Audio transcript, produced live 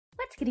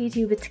What's good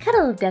YouTube, it's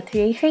CuddleofDeath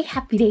here, very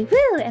happy day,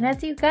 woo! And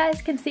as you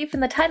guys can see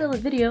from the title of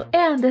the video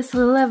and this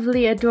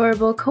lovely,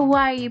 adorable,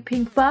 kawaii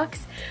pink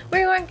box,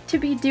 we're going to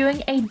be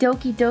doing a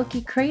Doki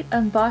Doki Crate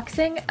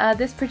unboxing.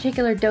 This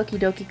particular Doki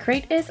Doki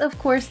Crate is, of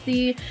course,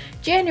 the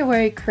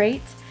January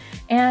crate.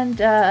 And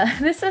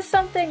this is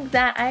something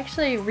that I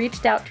actually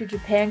reached out to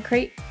Japan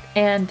Crate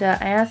and I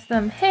asked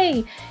them,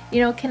 hey, you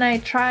know, can I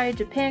try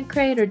Japan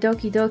Crate or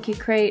Doki Doki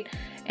Crate?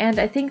 And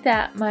I think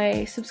that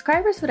my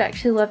subscribers would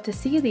actually love to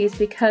see these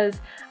because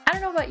I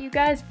don't know about you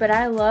guys, but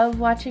I love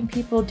watching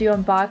people do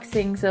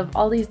unboxings of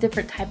all these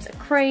different types of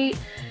crate.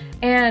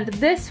 And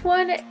this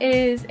one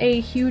is a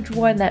huge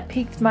one that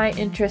piqued my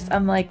interest.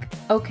 I'm like,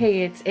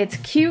 okay, it's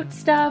cute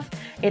stuff,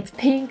 it's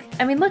pink.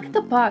 I mean, look at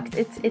the box,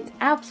 it's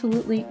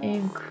absolutely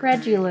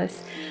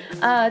incredulous.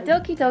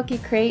 Doki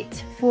Doki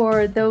Crate,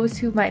 for those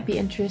who might be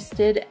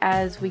interested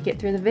as we get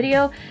through the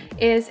video,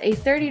 is a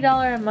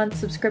 $30 a month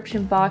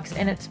subscription box,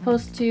 and it's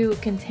supposed to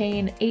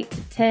contain 8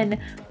 to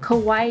 10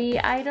 kawaii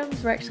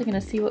items. We're actually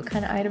going to see what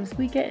kind of items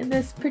we get in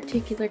this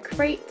particular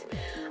crate.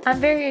 I'm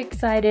very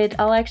excited.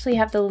 I'll actually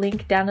have the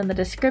link down in the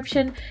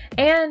description.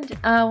 And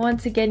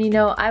once again, you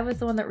know, I was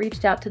the one that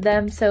reached out to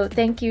them, so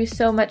thank you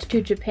so much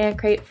to Japan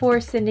Crate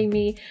for sending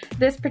me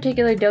this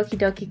particular Doki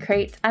Doki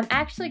Crate. I'm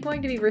actually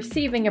going to be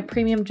receiving a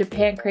premium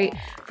Japan Crate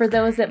for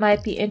those that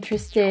might be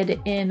interested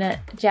in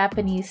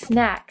Japanese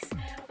snacks.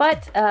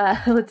 But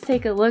let's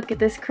take a look at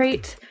this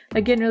crate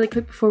again really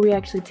quick before we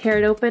actually tear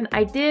it open.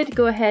 I did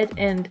go ahead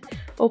and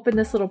open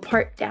this little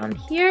part down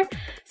here.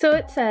 So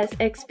it says,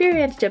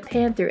 experience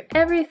Japan through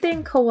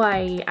everything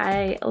kawaii.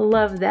 I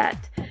love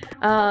that.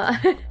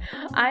 I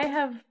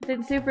have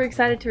been super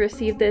excited to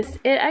receive this.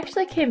 It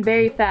actually came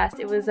very fast.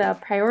 It was a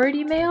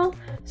priority mail,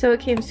 so it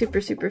came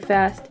super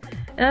fast.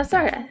 And I'm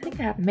sorry, I think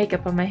I have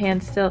makeup on my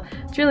hands still.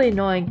 It's really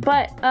annoying,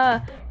 but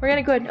we're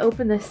gonna go ahead and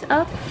open this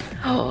up.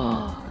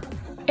 Oh,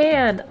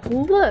 and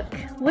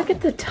look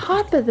at the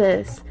top of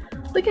this.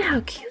 Look at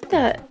how cute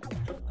that,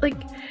 like,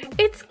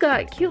 it's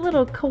got cute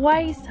little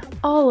kawaii stuff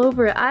all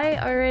over it. I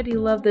already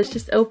love this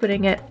just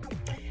opening it.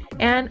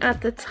 And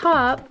at the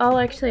top, I'll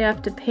actually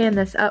have to pan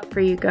this up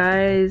for you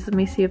guys. Let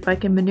me see if I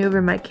can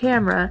maneuver my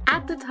camera.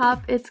 At the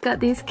top, it's got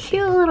these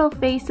cute little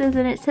faces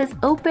and it says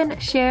open,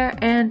 share,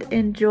 and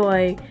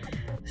enjoy.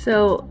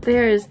 So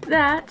there's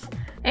that.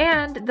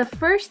 And the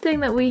first thing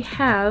that we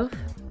have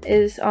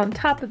is on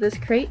top of this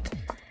crate.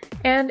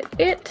 And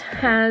it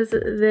has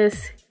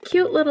this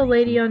cute little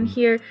lady on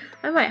here.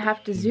 I might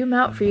have to zoom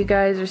out for you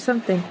guys or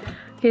something.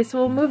 Okay, so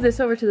we'll move this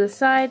over to the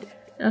side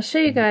and I'll show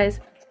you guys.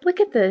 Look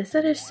at this,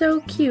 that is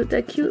so cute.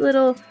 That cute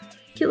little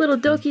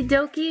Doki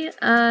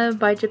Doki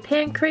by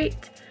Japan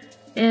Crate.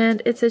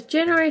 And it says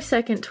January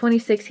 2nd,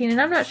 2016.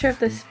 And I'm not sure if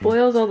this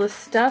spoils all the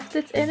stuff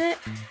that's in it.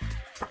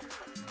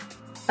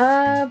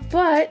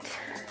 But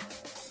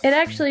it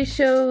actually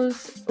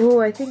shows, oh,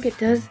 I think it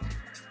does.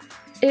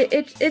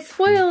 It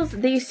spoils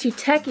the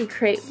Suteki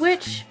Crate,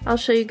 which I'll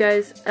show you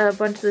guys a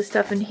bunch of the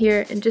stuff in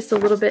here in just a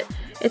little bit.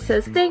 It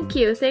says, thank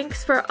you,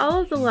 thanks for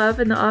all of the love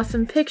and the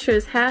awesome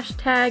pictures.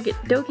 Hashtag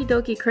Doki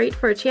Doki Crate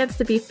for a chance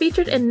to be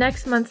featured in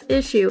next month's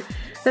issue.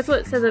 That's what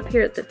it says up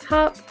here at the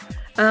top,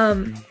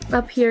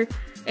 up here.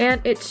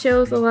 And it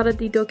shows a lot of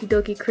the Doki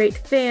Doki Crate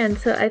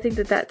fans, so I think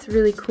that that's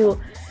really cool.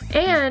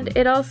 And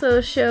it also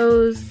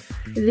shows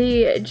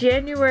the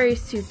January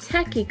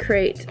Suteki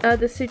Crate.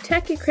 The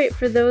Suteki Crate,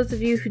 for those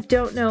of you who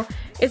don't know,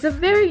 is a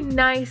very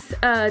nice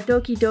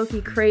Doki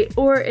Doki Crate,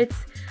 or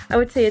I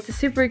would say it's a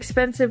super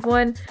expensive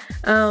one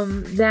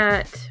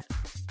that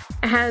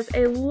has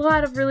a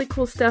lot of really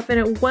cool stuff in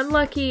it. One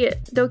lucky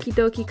Doki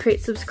Doki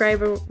Crate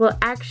subscriber will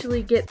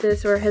actually get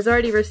this, or has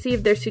already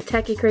received their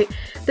Suteki Crate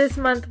this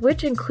month,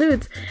 which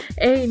includes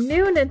a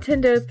new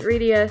Nintendo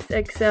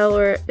 3DS XL,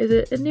 or is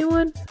it a new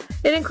one?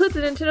 It includes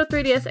a Nintendo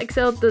 3DS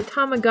XL, the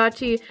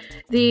Tamagotchi,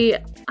 the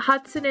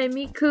Hatsune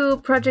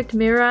Miku Project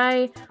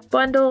Mirai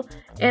bundle,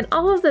 and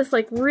all of this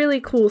like really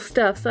cool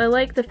stuff. So I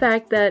like the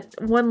fact that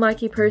one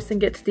lucky person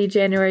gets the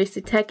January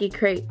Suteki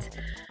Crate.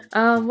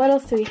 What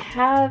else do we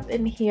have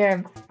in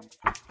here?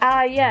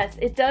 Yes,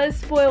 it does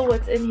spoil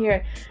what's in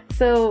here.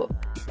 So,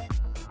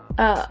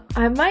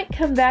 I might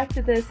come back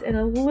to this in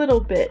a little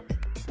bit.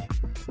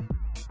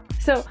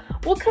 So,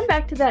 we'll come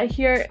back to that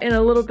here in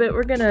a little bit.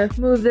 We're gonna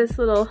move this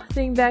little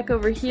thing back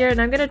over here, and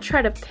I'm gonna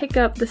try to pick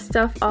up the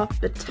stuff off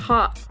the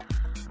top.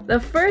 The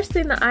first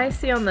thing that I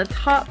see on the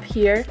top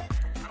here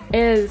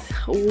is,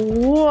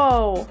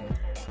 whoa!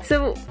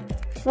 So,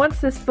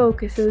 once this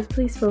focuses,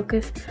 please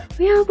focus,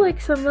 we have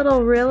like some little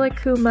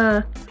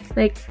Rilakkuma,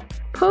 like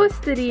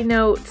post-it-y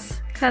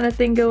notes kind of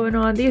thing going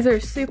on. These are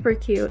super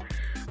cute.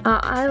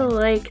 I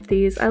like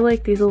these. I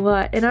like these a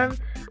lot. And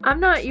I'm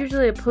not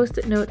usually a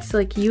post-it notes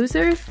like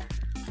user,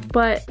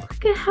 but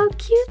look at how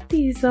cute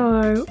these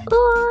are.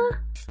 Oh,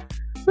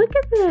 look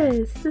at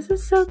this. This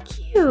is so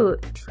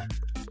cute.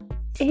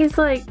 He's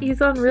on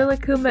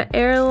Rilakkuma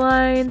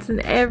Airlines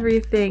and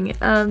everything.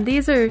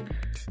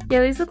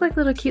 Yeah, these look like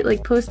little cute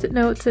like post-it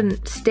notes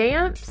and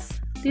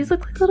stamps. These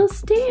look like little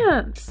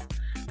stamps.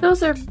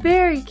 Those are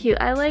very cute.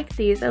 I like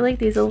these. I like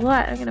these a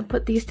lot. I'm gonna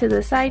put these to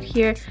the side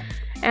here.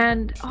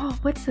 And oh,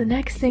 what's the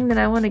next thing that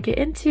I want to get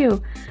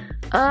into?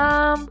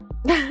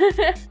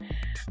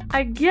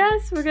 I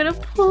guess we're gonna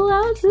pull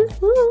out this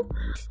little...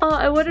 Oh,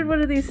 I wanted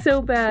one of these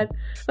so bad.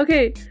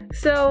 Okay,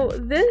 so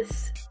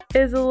this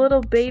is a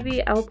little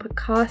baby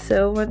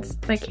alpaca. Once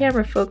my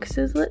camera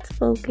focuses, let's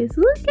focus.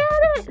 Look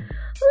at it!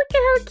 Look at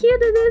how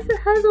cute it is. It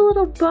has a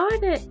little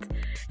bonnet.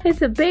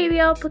 It's a baby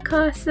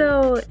alpaca,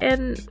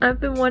 and I've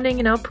been wanting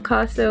an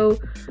alpaca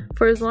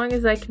for as long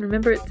as I can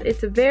remember.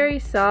 It's a very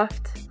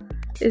soft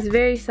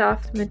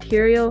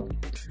material.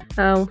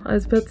 I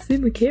was about to say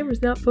my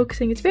camera's not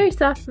focusing. It's very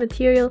soft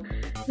material,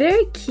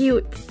 very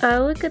cute.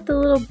 Look at the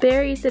little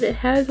berries that it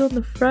has on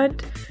the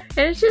front,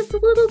 and it's just a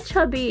little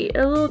chubby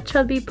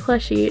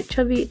plushie,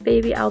 chubby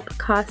baby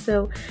alpaca.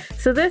 So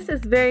this is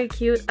very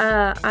cute.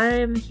 I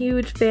am a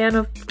huge fan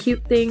of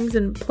cute things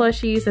and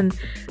plushies, and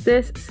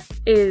this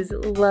is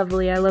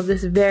lovely. I love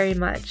this very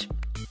much.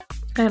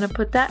 I'm gonna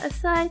put that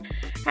aside,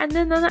 and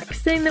then the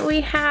next thing that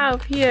we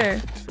have here.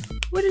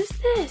 What is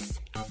this?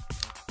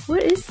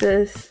 What is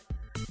this?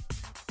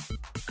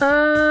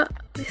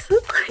 These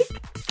look like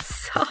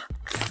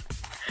socks.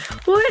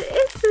 What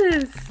is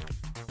this?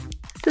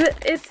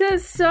 It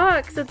says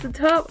socks at the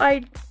top.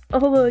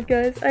 Hold on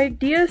guys,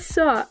 idea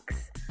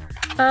socks.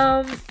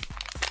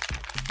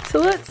 So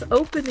let's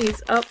open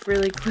these up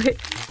really quick.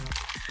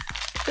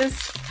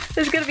 This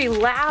is gonna be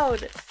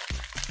loud.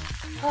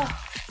 Oh.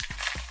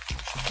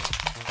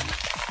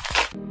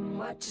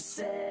 What you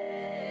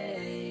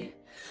say?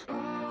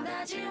 Oh,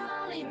 that you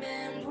only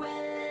meant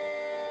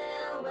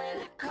well,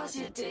 cause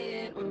you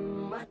did.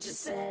 What you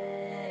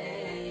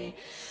say?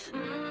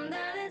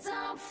 That it's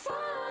all for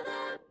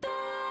the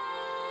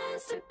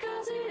best,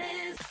 cause it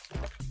is.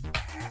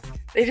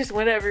 They just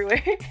went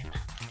everywhere.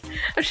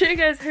 I'm sure you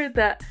guys heard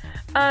that.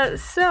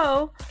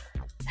 So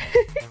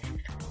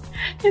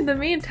in the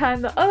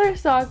meantime, the other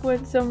sock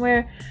went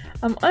somewhere.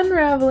 I'm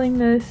unraveling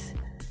this.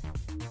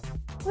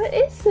 What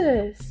is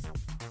this?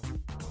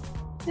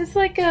 It's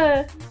like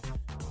a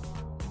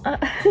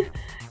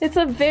it's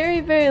a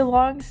very, very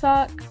long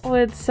sock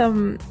with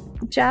some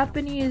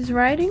Japanese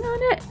writing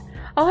on it.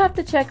 I'll have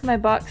to check my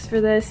box for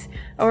this,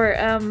 or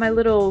my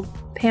little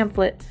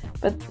pamphlet,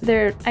 but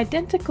they're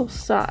identical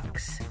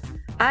socks.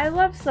 I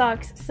love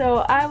socks, so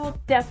I will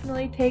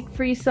definitely take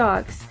free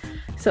socks.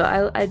 So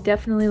I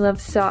definitely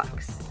love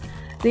socks.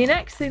 The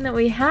next thing that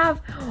we have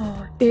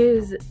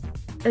is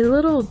a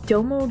little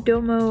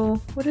domo.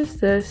 What is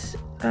this?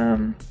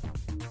 Some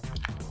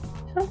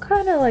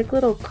kind of like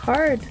little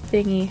card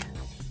thingy.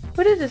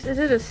 What is this? Is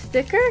it a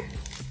sticker?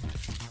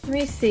 Let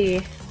me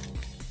see.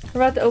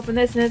 We're about to open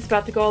this and it's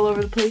about to go all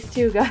over the place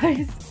too,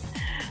 guys.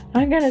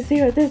 I'm gonna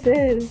see what this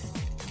is.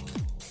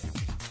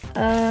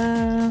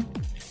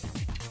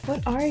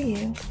 What are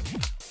you?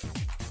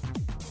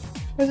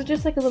 Or is it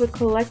just like a little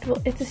collectible?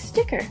 It's a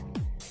sticker.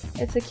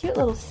 It's a cute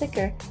little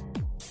sticker.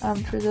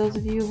 For those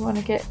of you who want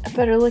to get a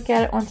better look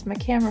at it once my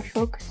camera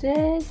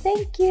focuses.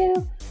 Thank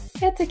you.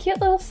 It's a cute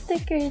little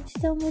sticker. It's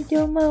Domo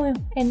Domo.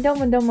 And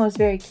Domo Domo is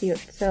very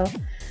cute. So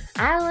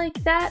I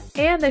like that.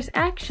 And there's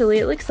actually,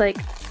 it looks like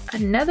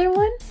another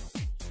one.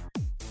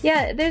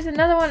 Yeah, there's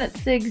another one.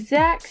 It's the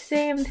exact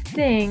same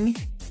thing.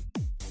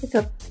 Is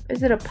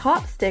it a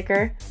pop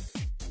sticker?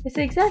 It's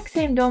the exact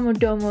same Domo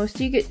Domo.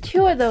 So you get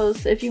two of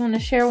those if you want to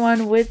share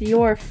one with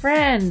your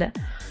friend.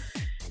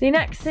 The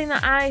next thing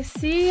that I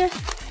see,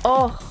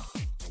 uh-oh,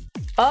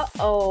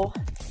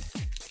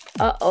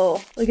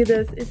 look at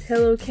this, it's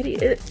Hello Kitty.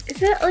 Is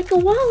that like a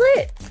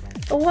wallet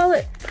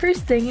purse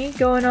thingy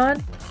going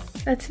on?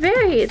 It's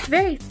very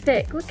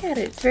thick, look at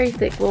it, it's very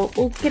thick. We'll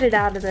get it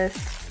out of this.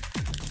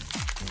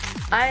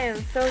 I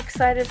am so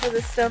excited for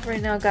this stuff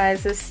right now,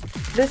 guys. This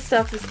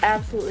stuff is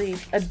absolutely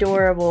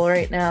adorable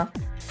right now.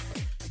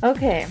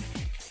 Okay,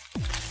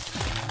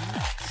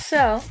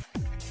 so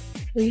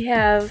we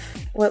have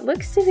what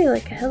looks to be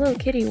like a Hello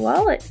Kitty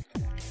wallet.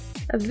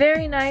 A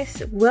very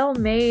nice,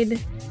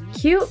 well-made,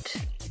 cute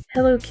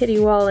Hello Kitty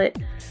wallet.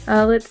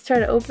 Let's try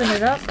to open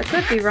it up. I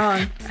could be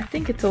wrong. I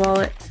think it's a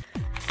wallet.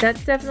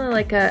 That's definitely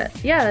like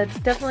it's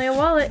definitely a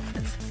wallet.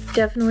 It's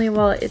definitely a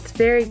wallet. It's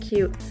very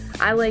cute.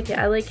 I like it.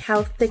 I like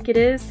how thick it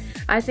is.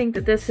 I think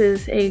that this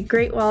is a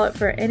great wallet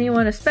for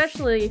anyone,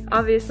 especially,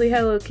 obviously,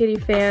 Hello Kitty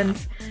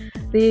fans.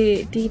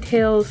 The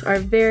details are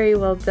very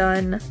well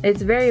done.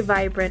 It's very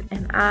vibrant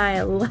and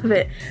I love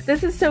it.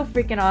 This is so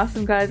freaking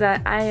awesome, guys.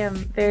 I am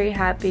very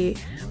happy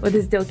with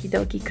this Doki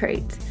Doki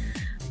crate.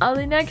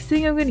 The next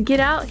thing I'm gonna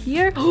get out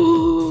here.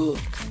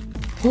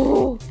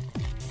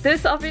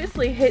 This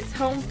obviously hits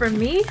home for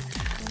me.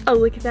 Oh,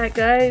 look at that,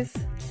 guys.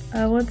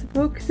 Once it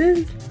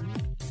focuses.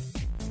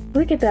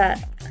 Look at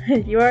that.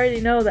 You already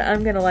know that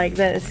I'm gonna like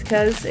this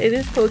because it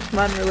is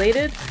Pokemon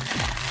related.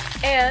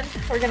 And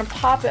we're gonna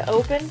pop it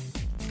open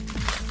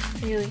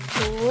really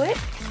quick.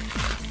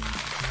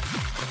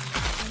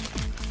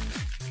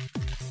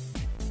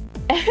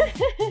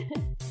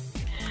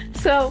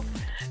 So,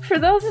 for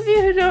those of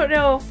you who don't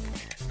know,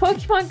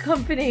 Pokemon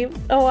Company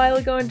a while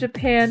ago in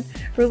Japan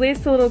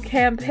released a little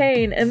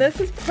campaign, and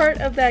this is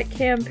part of that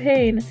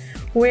campaign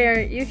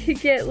where you could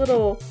get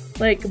little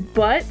like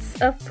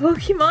butts of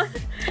Pokemon,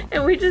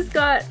 and we just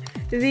got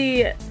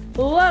the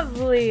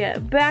lovely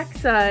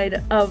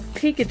backside of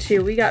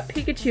Pikachu. We got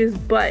Pikachu's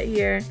butt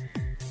here.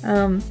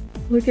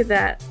 Look at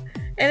that.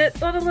 And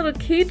it's on a little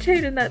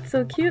keychain, and that's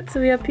so cute.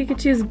 So we have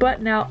Pikachu's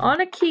butt now on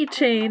a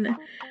keychain.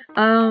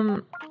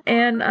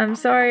 And I'm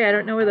sorry, I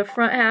don't know where the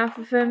front half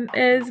of him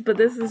is, but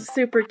this is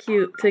super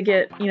cute to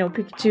get, you know,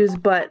 Pikachu's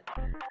butt.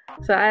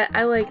 So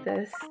I like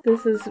this.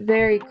 This is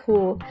very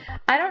cool.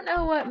 I don't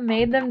know what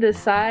made them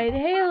decide,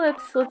 hey,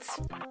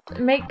 let's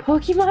make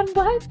Pokemon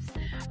butts,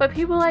 but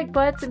people like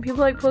butts and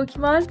people like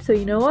Pokemon, so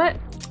you know what?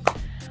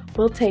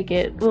 We'll take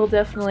it. We'll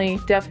definitely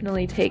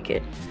take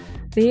it.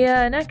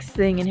 The next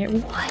thing in here,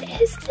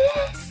 what is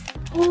this?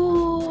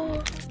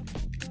 Oh,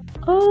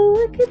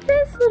 look at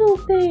this little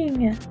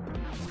thing.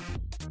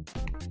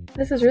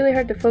 This is really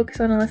hard to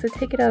focus on unless I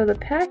take it out of the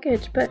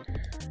package, but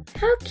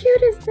how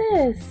cute is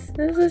this?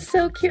 This is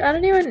so cute. I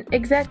don't even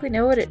exactly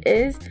know what it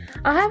is.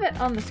 I'll have it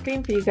on the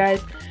screen for you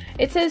guys.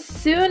 It says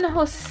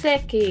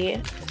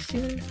Suteki.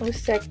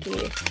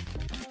 Suteki.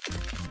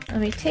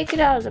 Let me take it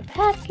out of the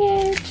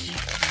package.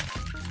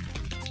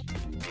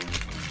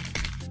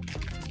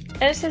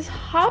 And it says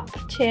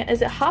Hop-chan,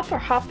 is it Hop or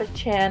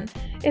Hoppa-chan?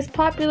 Is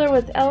popular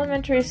with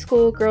elementary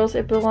school girls.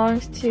 It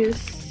belongs to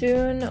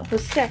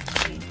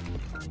Suteki.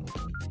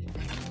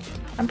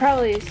 I'm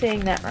probably saying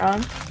that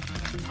wrong.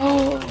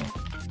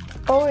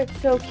 Oh,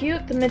 it's so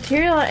cute. The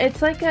material,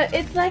 it's like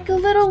a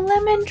little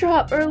lemon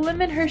drop or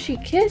lemon Hershey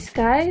kiss,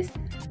 guys.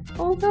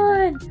 Hold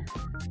on.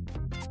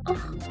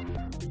 Oh,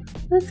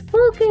 let's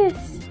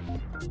focus.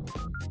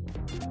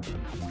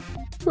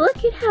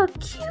 Look at how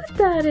cute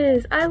that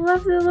is. I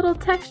love the little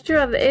texture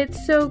of it.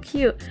 It's so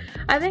cute.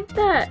 I think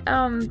that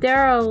there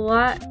are a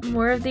lot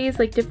more of these,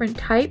 like different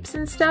types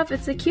and stuff.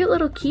 It's a cute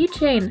little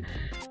keychain.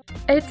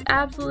 It's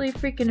absolutely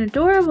freaking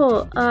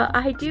adorable.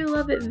 I do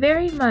love it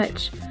very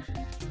much.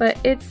 But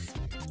it's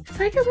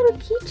like a little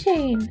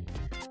keychain.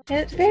 And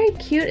it's very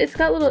cute. It's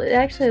got it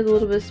actually has a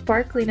little bit of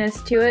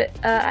sparkliness to it.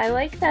 I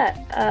like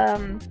that.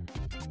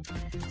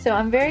 So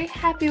I'm very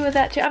happy with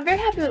that too. I'm very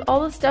happy with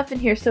all the stuff in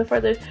here so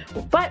far.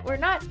 But we're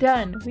not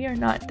done. We are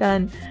not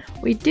done.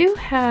 We do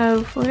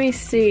have, let me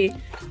see.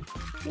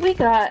 We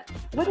got,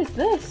 what is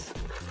this?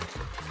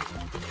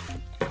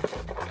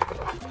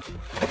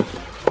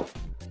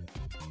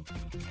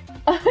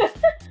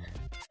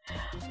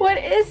 What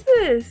is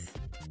this?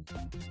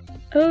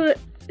 Oh,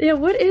 yeah,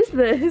 what is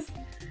this?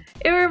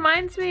 It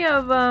reminds me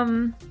of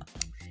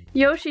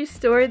Yoshi's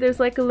Story. There's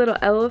like a little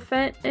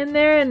elephant in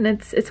there and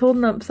it's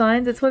holding up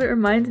signs. That's what it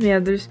reminds me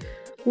of. There's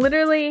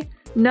literally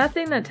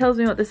nothing that tells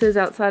me what this is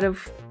outside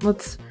of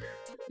what's,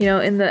 you know,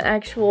 in the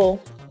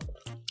actual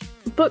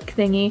book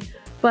thingy.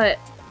 But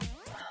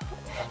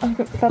I'm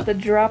about to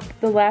drop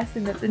the last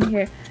thing that's in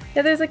here.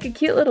 Yeah, there's like a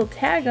cute little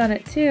tag on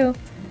it too.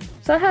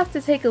 So I'll have to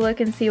take a look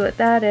and see what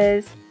that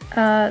is.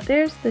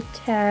 There's the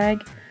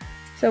tag.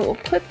 So we'll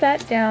put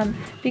that down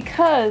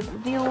because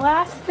the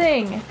last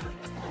thing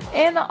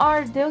in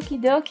our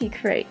Doki Doki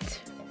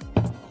crate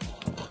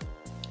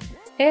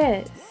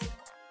is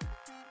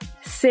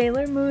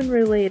Sailor Moon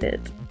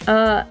related.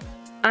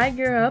 I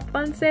grew up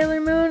on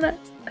Sailor Moon,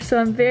 so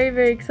I'm very,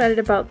 very excited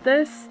about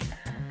this.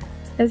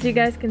 As you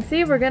guys can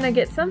see, we're gonna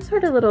get some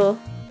sort of little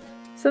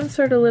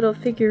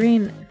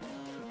figurine.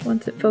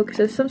 Once it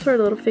focuses, some sort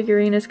of little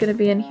figurine is gonna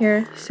be in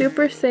here.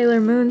 Super Sailor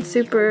Moon,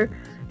 Super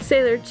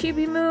Sailor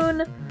Chibi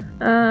Moon,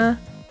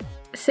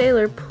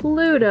 Sailor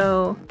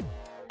Pluto,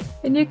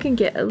 and you can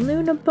get a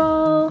Luna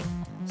Ball.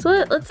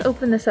 So let's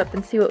open this up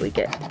and see what we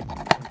get.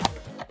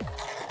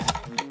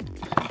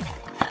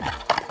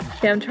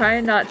 Okay, I'm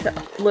trying not to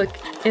look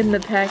in the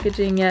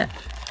packaging yet.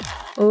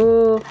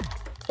 Oh,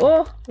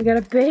 we got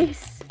a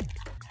base.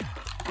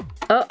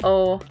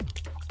 Uh-oh.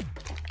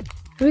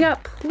 We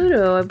got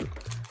Pluto.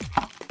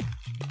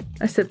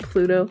 I said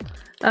Pluto.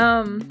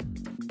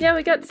 Yeah,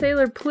 we got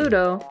Sailor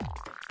Pluto.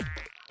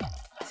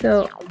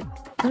 So,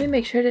 let me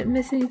make sure I didn't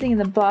miss anything in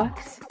the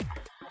box.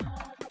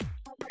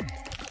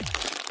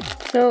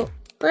 So,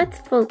 let's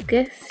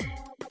focus.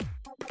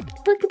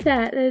 Look at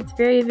that. That's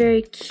very,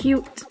 very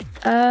cute.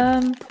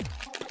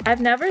 I've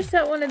never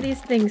set one of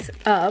these things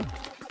up,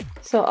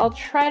 so I'll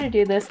try to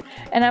do this.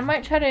 And I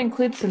might try to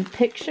include some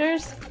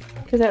pictures,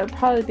 because that would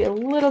probably be a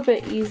little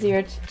bit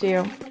easier to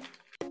do.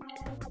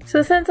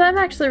 So since I'm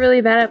actually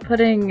really bad at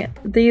putting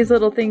these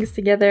little things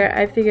together,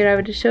 I figured I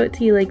would just show it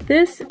to you like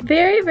this.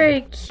 Very,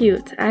 very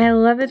cute. I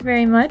love it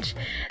very much.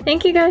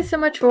 Thank you guys so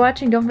much for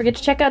watching. Don't forget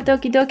to check out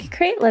Doki Doki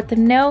Crate. Let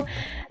them know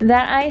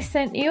that I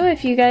sent you.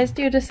 If you guys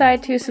do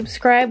decide to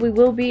subscribe, we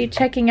will be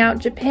checking out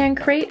Japan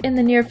Crate in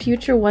the near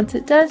future once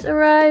it does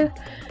arrive.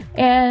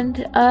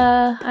 And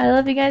I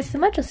love you guys so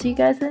much. I'll see you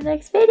guys in the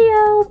next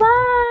video.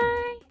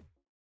 Bye!